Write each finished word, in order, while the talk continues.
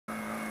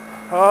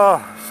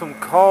Oh, some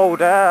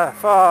cold air,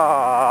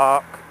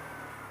 fuck.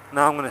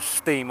 Now I'm gonna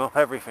steam up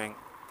everything.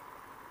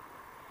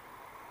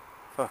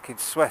 Fucking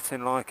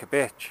sweating like a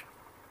bitch.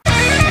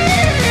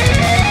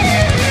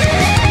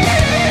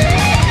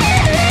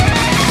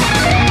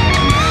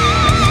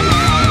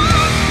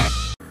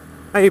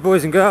 Hey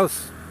boys and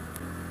girls,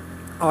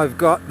 I've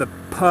got the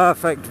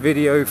perfect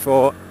video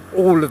for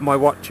all of my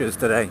watchers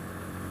today.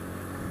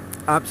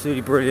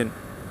 Absolutely brilliant.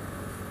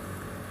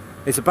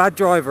 It's a Bad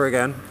Driver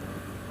again.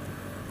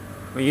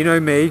 Well, you know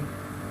me.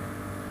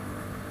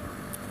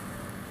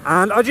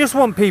 And I just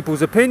want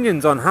people's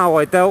opinions on how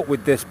I dealt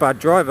with this Bad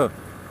Driver.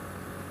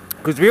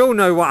 Because we all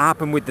know what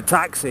happened with the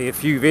taxi a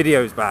few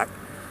videos back.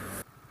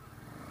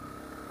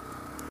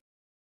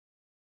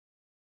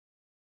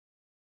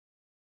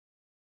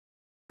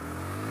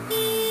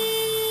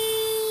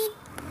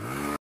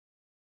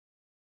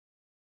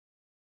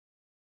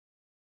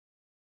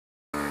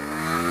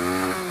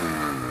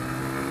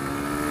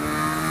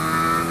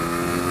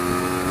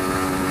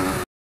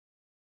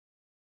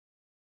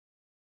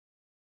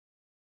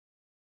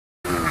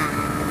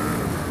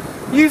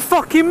 You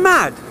fucking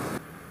mad?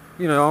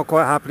 You know, I'll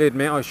quite happily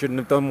admit I shouldn't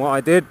have done what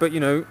I did, but you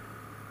know,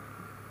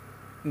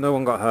 no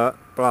one got hurt,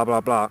 blah blah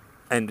blah,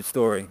 end of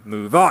story,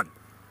 move on,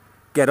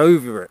 get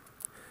over it.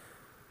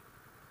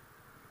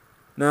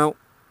 Now,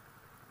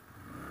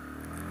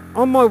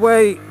 on my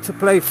way to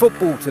play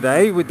football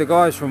today with the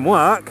guys from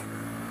work,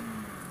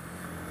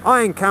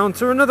 I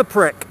encounter another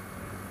prick.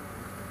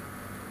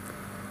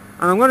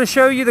 And I'm going to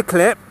show you the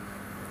clip.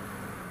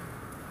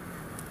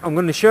 I'm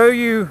going to show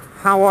you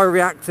how I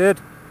reacted.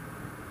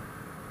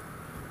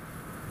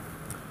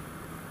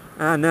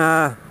 And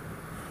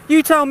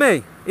you tell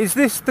me, is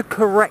this the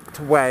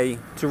correct way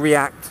to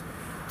react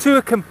to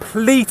a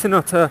complete and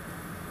utter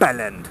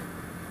bellend?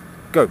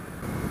 Go.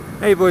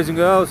 Hey boys and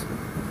girls,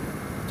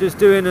 just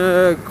doing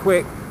a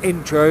quick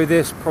intro.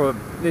 This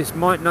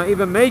might not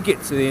even make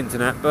it to the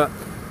internet, but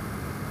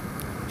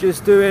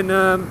just doing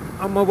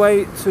on my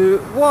way to,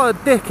 what a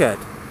dickhead.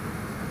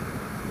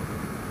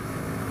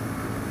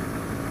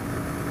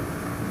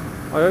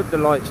 I hope the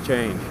lights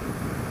change.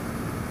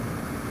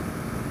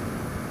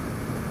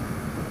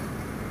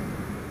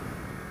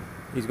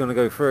 He's gonna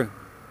go through.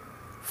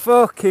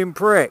 Fucking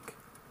prick.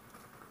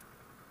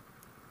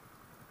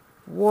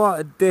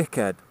 What a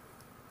dickhead.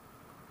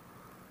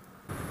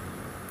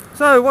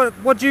 So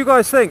what do you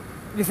guys think?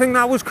 You think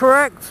that was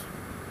correct?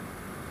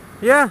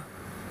 Yeah?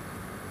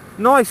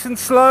 Nice and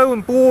slow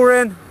and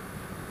boring.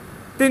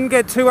 Didn't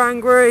get too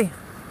angry.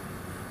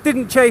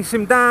 Didn't chase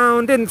him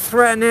down. Didn't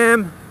threaten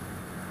him.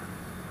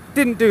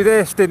 Didn't do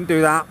this, didn't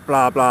do that.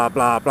 Blah blah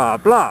blah blah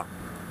blah.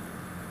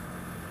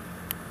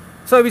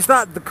 So is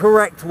that the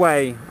correct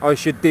way I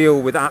should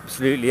deal with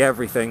absolutely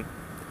everything?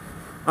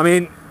 I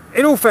mean,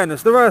 in all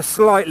fairness, there are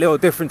slight little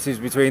differences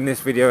between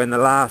this video and the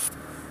last.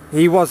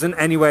 He wasn't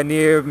anywhere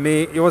near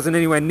me. He wasn't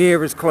anywhere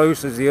near as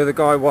close as the other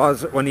guy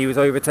was when he was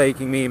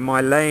overtaking me in my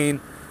lane.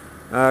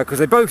 Because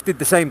they both did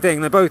the same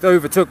thing. They both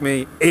overtook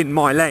me in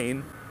my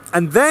lane.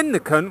 And then the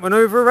cunt went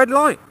over a red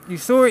light. You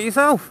saw it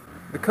yourself.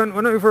 The cunt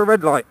went over a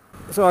red light.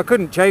 So I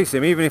couldn't chase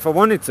him even if I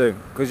wanted to.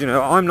 Because, you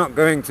know, I'm not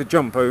going to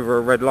jump over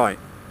a red light.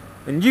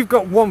 And you've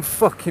got one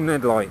fucking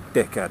headlight,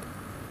 dickhead.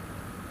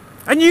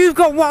 And you've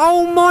got one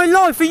all my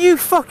life. Are you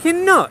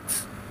fucking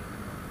nuts?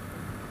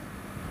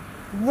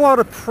 What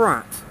a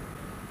prat.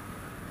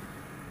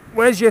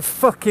 Where's your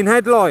fucking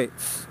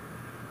headlights?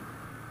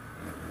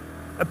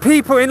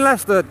 People in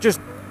Leicester, just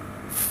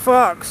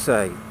fuck's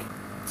sake.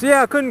 So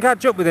yeah, I couldn't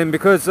catch up with him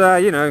because,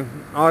 you know,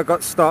 I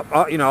got stopped.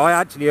 You know, I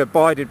actually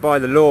abided by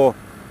the law.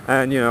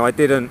 And, you know, I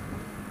didn't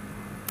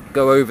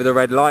go over the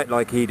red light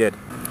like he did.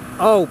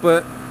 Oh,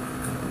 but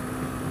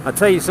I'll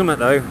tell you something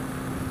though,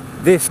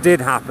 this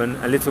did happen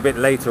a little bit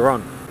later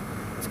on.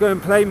 Let's go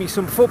and play me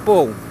some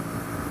football.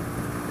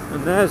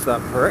 And there's that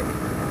prick.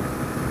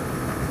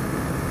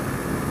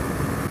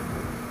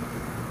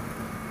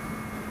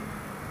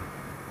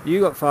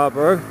 You got far,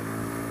 bro.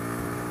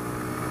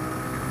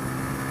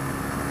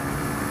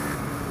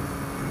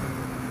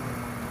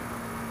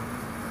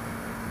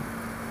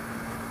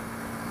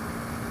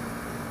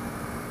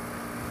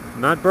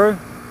 Mad, bro?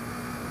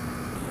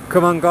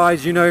 Come on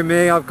guys, you know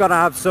me, I've got to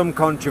have some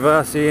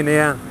controversy in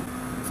here.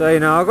 So, you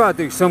know, I've got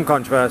to do some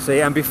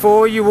controversy. And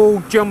before you all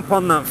jump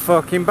on that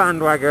fucking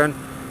bandwagon,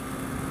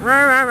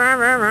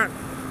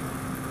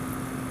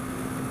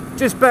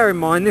 just bear in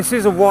mind, this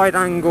is a wide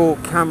angle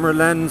camera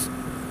lens.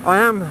 I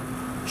am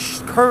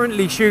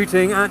currently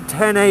shooting at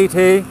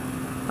 1080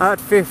 at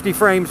 50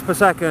 frames per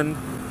second.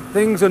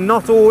 Things are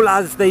not all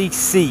as they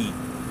seem.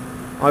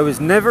 I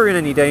was never in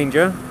any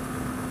danger.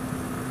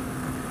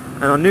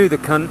 And I knew the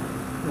cunt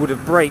would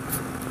have braked.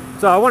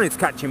 So I wanted to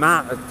catch him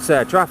out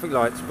at traffic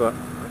lights, but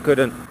I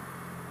couldn't.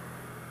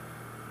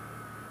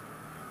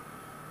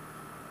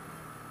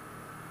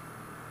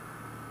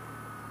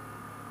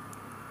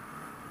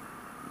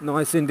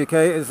 Nice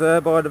indicators there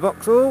by the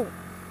Vauxhall.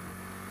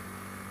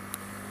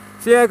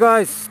 So yeah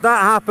guys,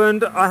 that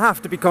happened. I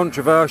have to be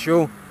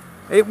controversial.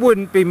 It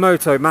wouldn't be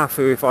Moto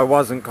Mafu if I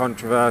wasn't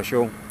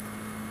controversial.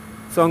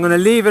 So I'm going to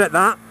leave it at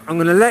that. I'm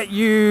going to let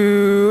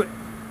you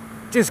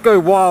just go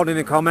wild in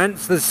the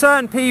comments. There's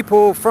certain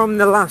people from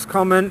the last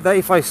comment that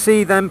if I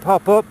see them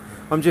pop up,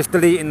 I'm just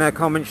deleting their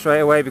comment straight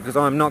away, because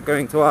I'm not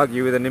going to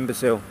argue with an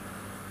imbecile.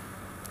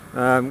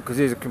 Because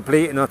he's a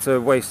complete and utter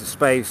waste of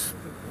space.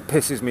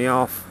 Pisses me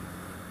off.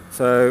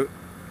 So,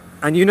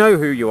 and you know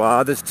who you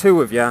are. There's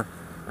 2 of you.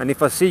 And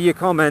if I see your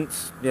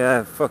comments,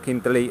 yeah,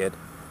 fucking deleted.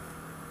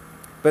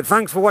 But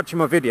thanks for watching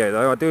my video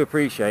though. I do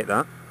appreciate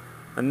that.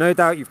 And no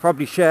doubt you've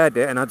probably shared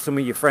it and had some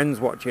of your friends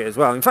watch it as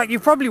well. In fact,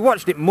 you've probably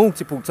watched it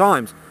multiple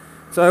times.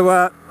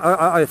 So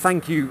I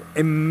thank you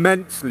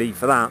immensely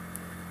for that.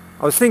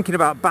 I was thinking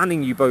about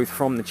banning you both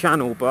from the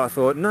channel, but I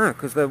thought, no,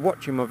 because they're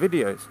watching my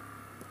videos.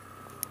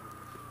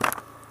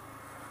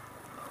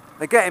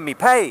 They're getting me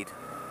paid.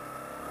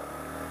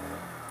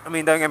 I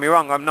mean, don't get me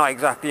wrong, I'm not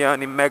exactly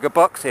earning mega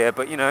bucks here,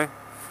 but you know,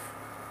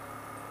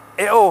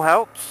 it all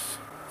helps.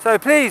 So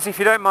please, if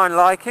you don't mind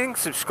liking,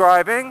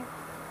 subscribing.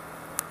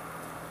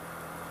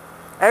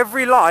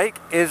 Every like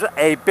is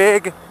a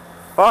big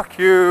fuck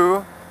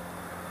you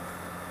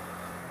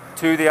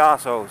to the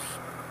arseholes.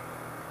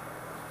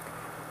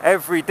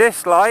 Every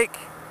dislike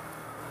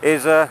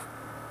is a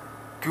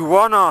go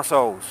on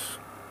arseholes.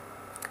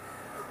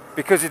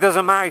 Because it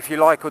doesn't matter if you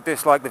like or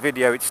dislike the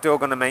video, it's still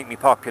going to make me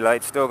popular,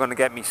 it's still going to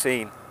get me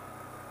seen.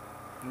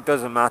 It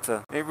doesn't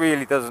matter. It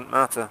really doesn't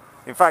matter.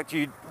 In fact,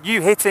 you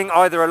hitting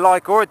either a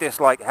like or a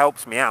dislike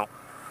helps me out.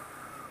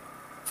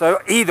 So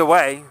either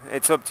way,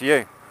 it's up to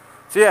you.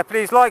 So yeah,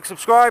 please like,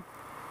 subscribe,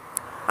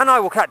 and I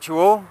will catch you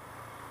all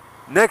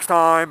next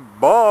time.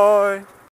 Bye!